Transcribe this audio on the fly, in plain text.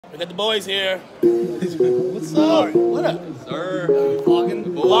We got the boys here. What's up? What up? Sir, vlogging?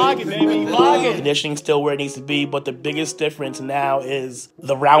 Vlogging, baby, vlogging. Conditioning still where it needs to be, but the biggest difference now is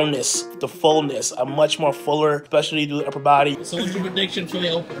the roundness, the fullness. I'm much more fuller, especially due to the upper body. So what's your prediction for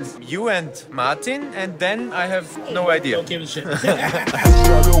the Open? You and Martin, and then I have no idea. Don't give a shit.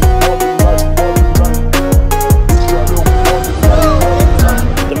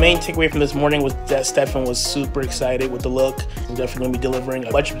 The main takeaway from this morning was that Stefan was super excited with the look. He's definitely going to be delivering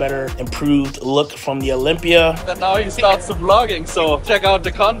a much better, improved look from the Olympia. And now he starts the vlogging, so check out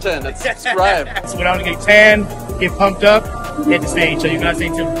the content and subscribe. So we're down to get tan, get pumped up, hit the stage, so you guys stay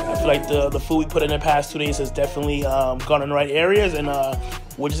tuned. I feel like the food we put in the past 2 days has definitely gone in the right areas, and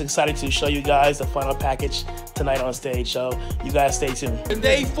we're just excited to show you guys the final package tonight on stage, so you guys stay tuned.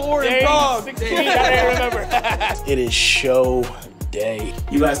 Day 4 in Prague. 16, I didn't remember. It is show day.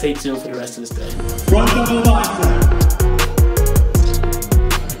 You guys stay tuned for the rest of this day.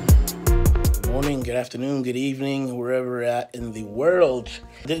 Good morning, good afternoon, good evening, wherever we're at in the world.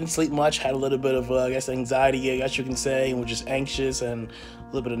 Didn't sleep much, had a little bit of, I guess, anxiety, I guess you can say, and we're just anxious and a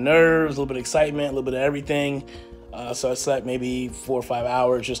little bit of nerves, a little bit of excitement, a little bit of everything. So I slept maybe 4 or 5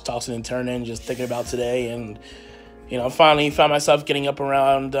 hours, just tossing and turning, just thinking about today. And, you know, finally found myself getting up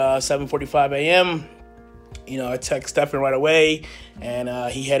around 7:45 a.m. You know, I text Stefan right away, and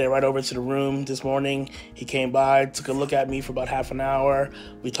he headed right over to the room this morning. He came by, took a look at me for about half an hour.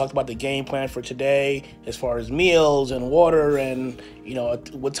 We talked about the game plan for today as far as meals and water and, you know,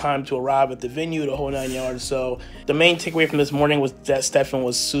 what time to arrive at the venue, the whole 9 yards. So the main takeaway from this morning was that Stefan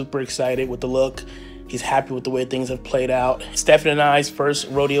was super excited with the look. He's happy with the way things have played out. Stefan and I's first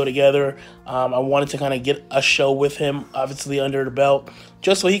rodeo together. I wanted to kind of get a show with him, obviously under the belt,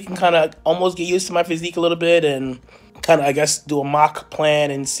 just so he can kind of almost get used to my physique a little bit and kind of, I guess, do a mock plan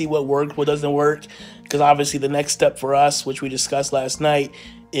and see what works, what doesn't work. Because obviously the next step for us, which we discussed last night,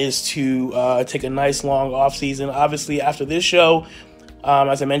 is to take a nice long off season. Obviously after this show,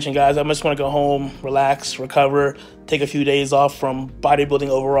 as I mentioned, guys, I just want to go home, relax, recover, take a few days off from bodybuilding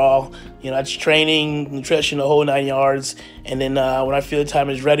overall. You know, it's training, nutrition, the whole 9 yards. And then when I feel the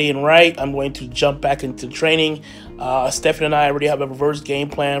time is ready and right, I'm going to jump back into training. Stefan and I already have a reverse game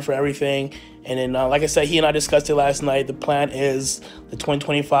plan for everything. And then, like I said, he and I discussed it last night. The plan is the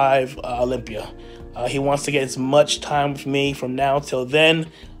 2025 Olympia. He wants to get as much time with me from now till then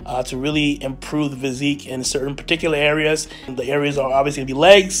to really improve the physique in certain particular areas. The areas are obviously going to be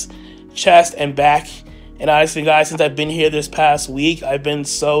legs, chest, and back. And honestly, guys, since I've been here this past week, I've been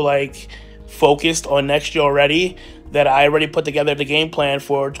so, like, focused on next year already that I already put together the game plan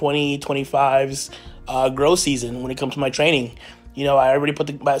for 2025's growth season when it comes to my training. You know, I already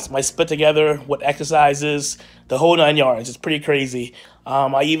put my split together, what exercises, the whole 9 yards. It's pretty crazy.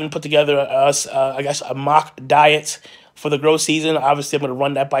 I even put together, I guess, a mock diet for the growth season. Obviously, I'm going to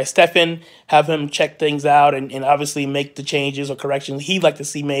run that by Stefan, have him check things out, and obviously make the changes or corrections he'd like to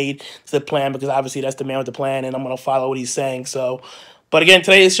see made to the plan, because obviously that's the man with the plan, and I'm going to follow what he's saying. So, but again,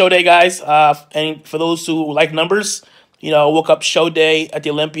 today is show day, guys. And for those who like numbers, you know, I woke up show day at the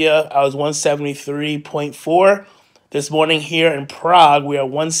Olympia. I was 173.4. This morning here in Prague, we are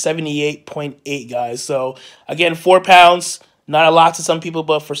 178.8, guys. So, again, 4 pounds, not a lot to some people,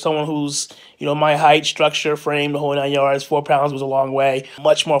 but for someone who's, you know, my height, structure, frame, the whole 9 yards, 4 pounds was a long way.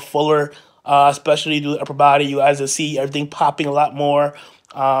 Much more fuller, especially due to the upper body. You guys will see everything popping a lot more.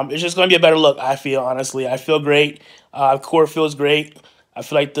 It's just going to be a better look, I feel, honestly. I feel great. Core feels great. I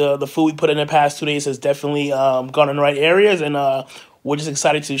feel like the food we put in the past 2 days has definitely gone in the right areas, and we're just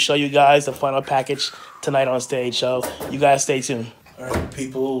excited to show you guys the final package tonight on stage. So you guys stay tuned. All right,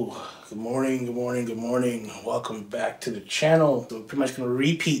 people. Good morning, good morning, good morning. Welcome back to the channel. So we're pretty much going to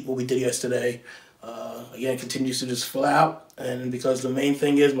repeat what we did yesterday. Again, continues to just fill out. And because the main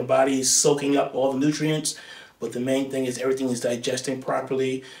thing is my body is soaking up all the nutrients. But the main thing is everything is digesting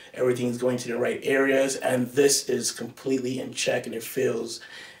properly. Everything is going to the right areas. And this is completely in check, and it feels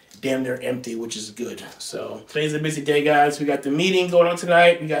damn near empty, which is good. So today's a busy day, guys. We got the meeting going on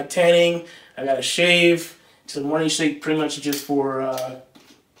tonight. We got tanning. I got a shave. It's a morning shake, pretty much just for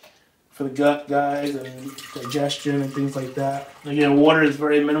the gut, guys, and digestion and things like that. Again, water is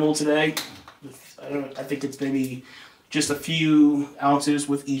very minimal today. I think it's maybe just a few ounces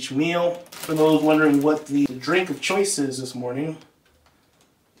with each meal. For those wondering what the drink of choice is this morning,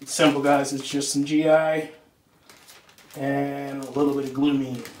 it's simple, guys. It's just some GI and a little bit of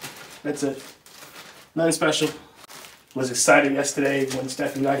glutamine. That's it. Nothing special. Was excited yesterday when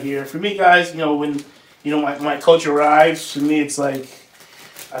Stefan got here. For me, guys, you know, when my coach arrives, for me it's like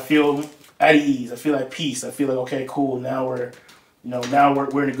I feel at ease. I feel at peace. I feel like, okay, cool. Now we're in a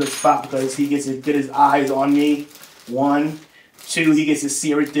good spot because he gets to get his eyes on me. 1, 2, he gets to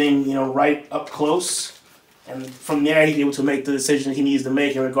see everything, you know, right up close. And from there, he's able to make the decisions he needs to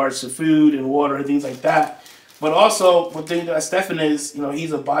make in regards to food and water and things like that. But also, one thing that Stefan is, you know,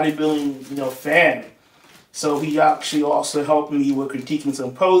 he's a bodybuilding, you know, fan. So he actually also helped me with critiquing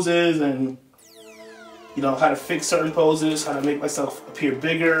some poses and, you know, how to fix certain poses, how to make myself appear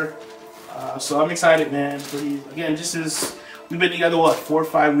bigger. So I'm excited, man. Again, we've been together, what, 4 or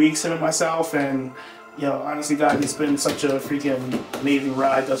 5 weeks, him and myself, and, you know, honestly, God, it's been such a freaking amazing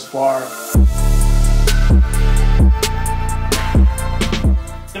ride thus far.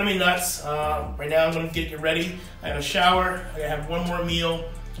 It's gonna be nuts. Right now, I'm gonna get ready. I got a shower. I gotta have one more meal.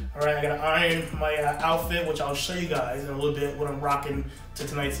 All right, I gotta iron my outfit, which I'll show you guys in a little bit what I'm rocking to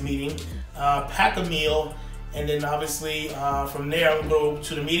tonight's meeting. Pack a meal, and then obviously from there, I'm gonna go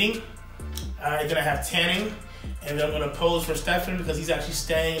to the meeting. I'm gonna have tanning, and then I'm gonna pose for Stefan because he's actually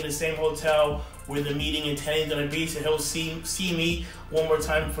staying in the same hotel where the meeting and tanning is gonna be, so he'll see me one more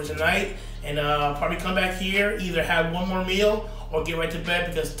time for tonight, and probably come back here, either have one more meal or get right to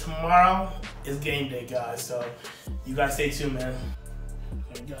bed because tomorrow is game day, guys. So you guys stay tuned, man.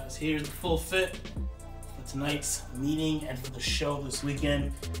 Alright, guys, here's the full fit for tonight's meeting and for the show this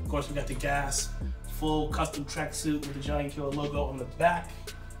weekend. Of course, we got the gas, full custom tracksuit with the Giant Killer logo on the back.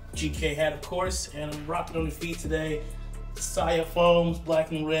 GK hat, of course, and I'm rocking on the feet today. Saya foams,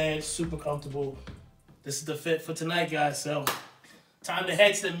 black and red, super comfortable. This is the fit for tonight, guys. So, time to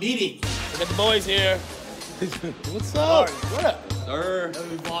head to the meeting. We got the boys here. What's up? What up? Sir. Are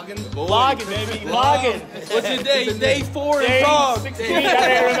we vlogging? Vlogging, baby, vlogging. What's your day? It's day 4 in Day Prague. 16, I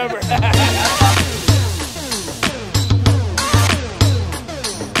can't remember.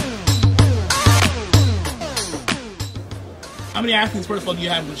 How many athletes, first of all, do you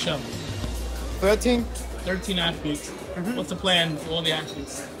have with the show? 13. 13 athletes. What's the plan for all the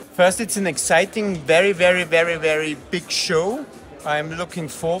athletes? First, it's an exciting, very, very, very, very big show. I'm looking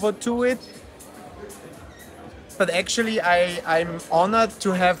forward to it. But actually, I'm honored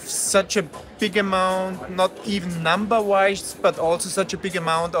to have such a big amount, not even number-wise, but also such a big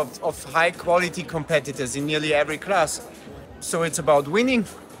amount of high-quality competitors in nearly every class. So it's about winning.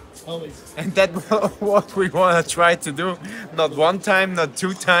 Always. And that's what we want to try to do. Not one time, not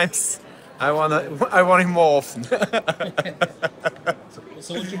 2 times. I want it more often. So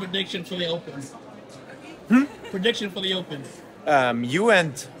what's your prediction for the Open? Prediction for the Open? You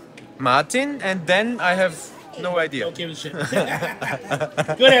and Martin, and then I have no idea. Don't give a shit.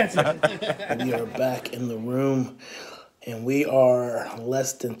 Good answer. We are back in the room, and we are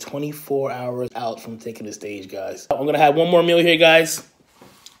less than 24 hours out from taking the stage, guys. I'm going to have one more meal here, guys.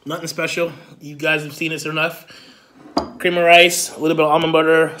 Nothing special. You guys have seen this enough. Cream of rice, a little bit of almond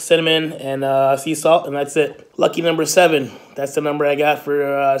butter, cinnamon, and sea salt, and that's it. Lucky number 7. That's the number I got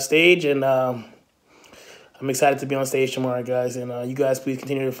for stage, and I'm excited to be on stage tomorrow, guys. And you guys please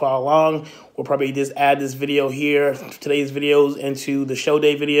continue to follow along. We'll probably just add this video here, today's videos, into the show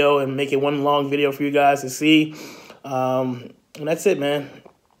day video and make it one long video for you guys to see. And that's it, man.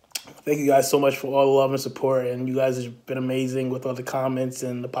 Thank you guys so much for all the love and support, and you guys have been amazing with all the comments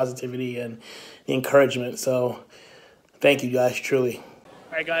and the positivity and the encouragement. So thank you guys, truly.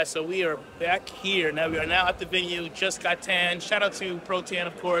 All right, guys, so we are back here. Now we are now at the venue, just got tan. Shout out to Pro Tan,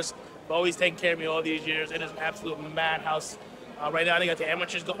 of course, for always taking care of me all these years. It is an absolute madhouse. Right now, they got the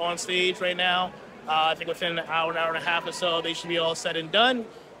amateurs go on stage right now. I think within an hour and a half or so, they should be all said and done.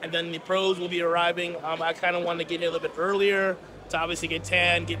 And then the pros will be arriving. I kind of wanted to get here a little bit earlier to obviously get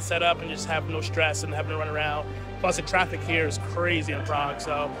tan, get set up, and just have no stress and having to run around. Plus, the traffic here is crazy in Prague.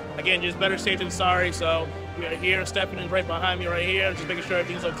 So, again, just better safe than sorry. So, we are here. Stefan is right behind me right here, just making sure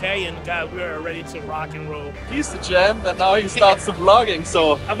everything's okay. And, guys, we are ready to rock and roll. He's the champ, and now he starts the vlogging.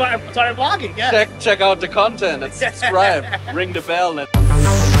 So I started vlogging, yeah. check out the content and subscribe. Ring the bell. And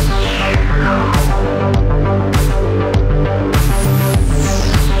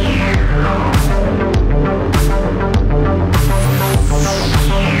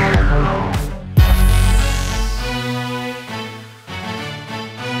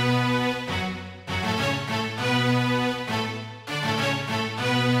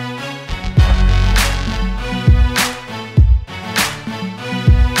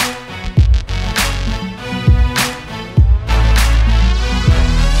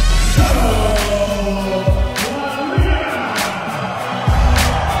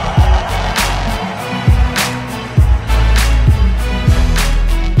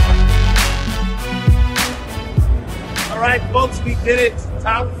folks, we did it.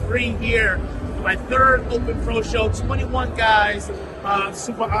 Top 3 here. My 3rd Open Pro show. 21 guys.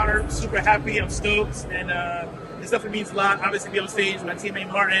 Super honored, super happy. I'm stoked, and this definitely means a lot. Obviously, be on stage with my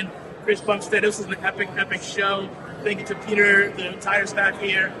teammate Martin, Chris Bumstead. This was an epic show. Thank you to Peter, the entire staff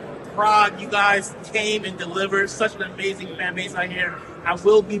here. Prague, you guys came and delivered. Such an amazing fan base out here. I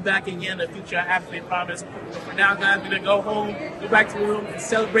will be back again in the future, I absolutely promise. But for now, guys, we're gonna go home, go back to the room, and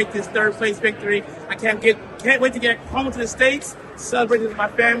celebrate this third place victory. I can't wait to get home to the States, celebrate this with my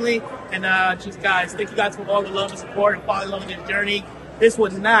family, and just guys, thank you guys for all the love and support and following along this journey. This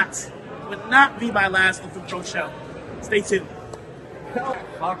would not be my last Open Pro show. Stay tuned.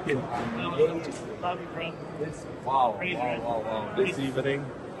 Fucking amazing. Love you, bro. Wow, Crazy, wow. This evening.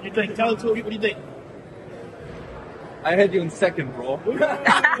 What do you think? Tell the two of you, what do you think? I had you in second, bro.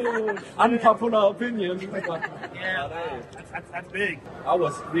 Unpopular opinion. Yeah, that's big. I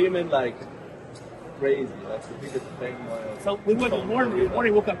was screaming like crazy. That's the biggest thing. So we went this morning. This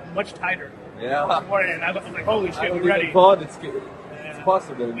morning, woke up much tighter. Yeah. This morning, and I was like, holy I shit, don't we're ready. even thought it's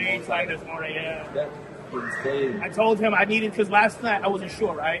possible. Way tighter this morning, yeah. That's insane. I told him I needed, because last night I wasn't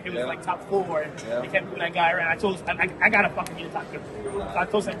sure, right? It was Yeah. like top 4, and Yeah. they kept moving that guy around. I told him, I gotta fucking be the top 3. So I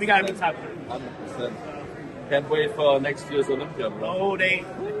told him, we gotta be top 3. 100%. Can't wait for next year's Olympia, bro. Oh,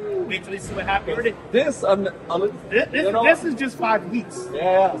 wait till they see what happened. This This is just 5 weeks.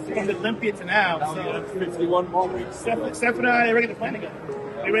 Yeah. From the Olympia to now. Now we So have 51 more weeks. Steph and I are ready to plan again.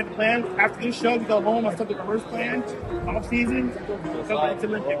 We ready to plan. After this show, we go home. I start the reverse plan. Off season. Come back to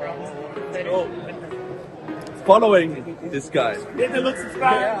Olympia, bro. Following this guy. Hit the look,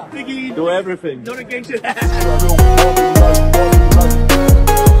 subscribe, Biggie, Do everything. notification.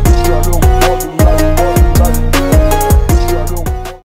 Struggle,